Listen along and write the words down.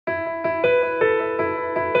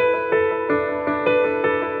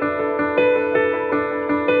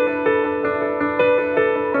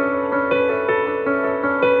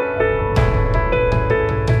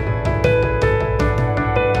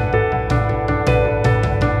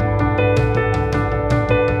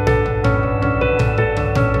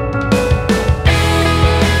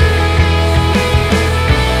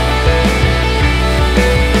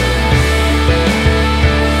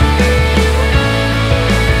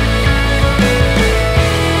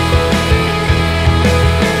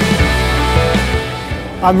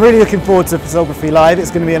I'm really looking forward to Photography Live.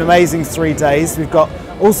 It's going to be an amazing 3 days. We've got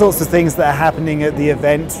all sorts of things that are happening at the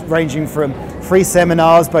event, ranging from free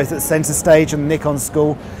seminars both at Centre Stage and the Nikon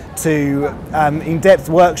School to in-depth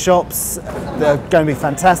workshops that are going to be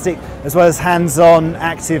fantastic, as well as hands-on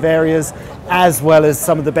active areas, as well as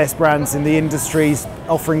some of the best brands in the industries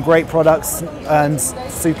offering great products and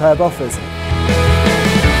superb offers.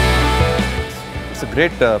 It's a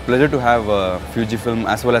great pleasure to have Fujifilm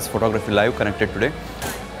as well as Photography Live connected today.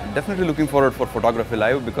 Definitely looking forward for Photography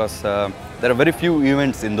Live because there are very few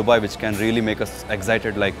events in Dubai which can really make us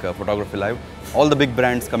excited like Photography Live. All the big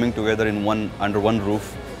brands coming together in under one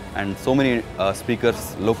roof, and so many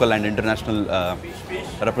speakers, local and international,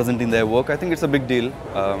 representing their work. I think it's a big deal,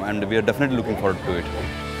 and we are definitely looking forward to it.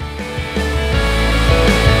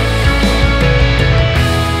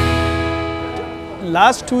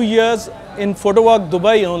 Last 2 years in Photowalk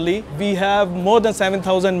Dubai only, we have more than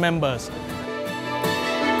 7,000 members.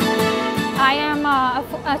 I am a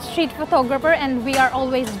street photographer, and we are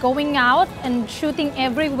always going out and shooting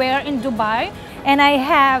everywhere in Dubai. And I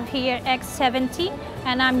have here X70,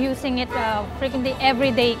 and I'm using it frequently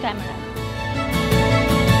everyday camera.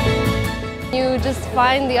 You just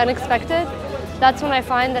find the unexpected. That's when I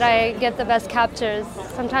find that I get the best captures.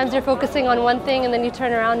 Sometimes you're focusing on one thing and then you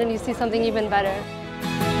turn around and you see something even better.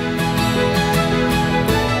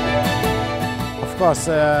 Of course,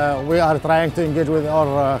 we are trying to engage with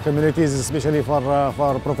our communities, especially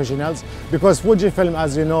for professionals, because Fujifilm,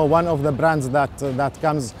 as you know, one of the brands that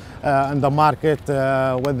comes in the market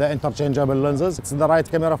with the interchangeable lenses. It's the right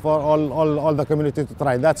camera for all the community to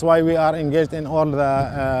try. That's why we are engaged in all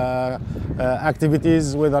the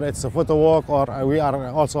activities, whether it's a photo walk or we are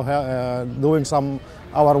also doing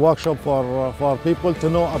our workshop for people to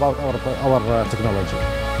know about our technology.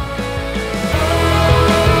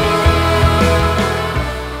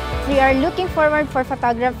 We are looking forward for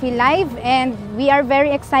Photography Live, and we are very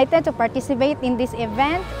excited to participate in this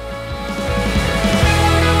event.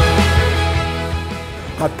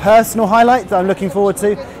 My personal highlight that I'm looking forward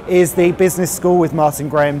to is the business school with Martin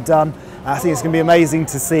Graham Dunn. I think it's going to be amazing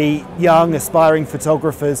to see young, aspiring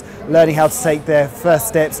photographers learning how to take their first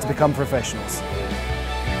steps to become professionals.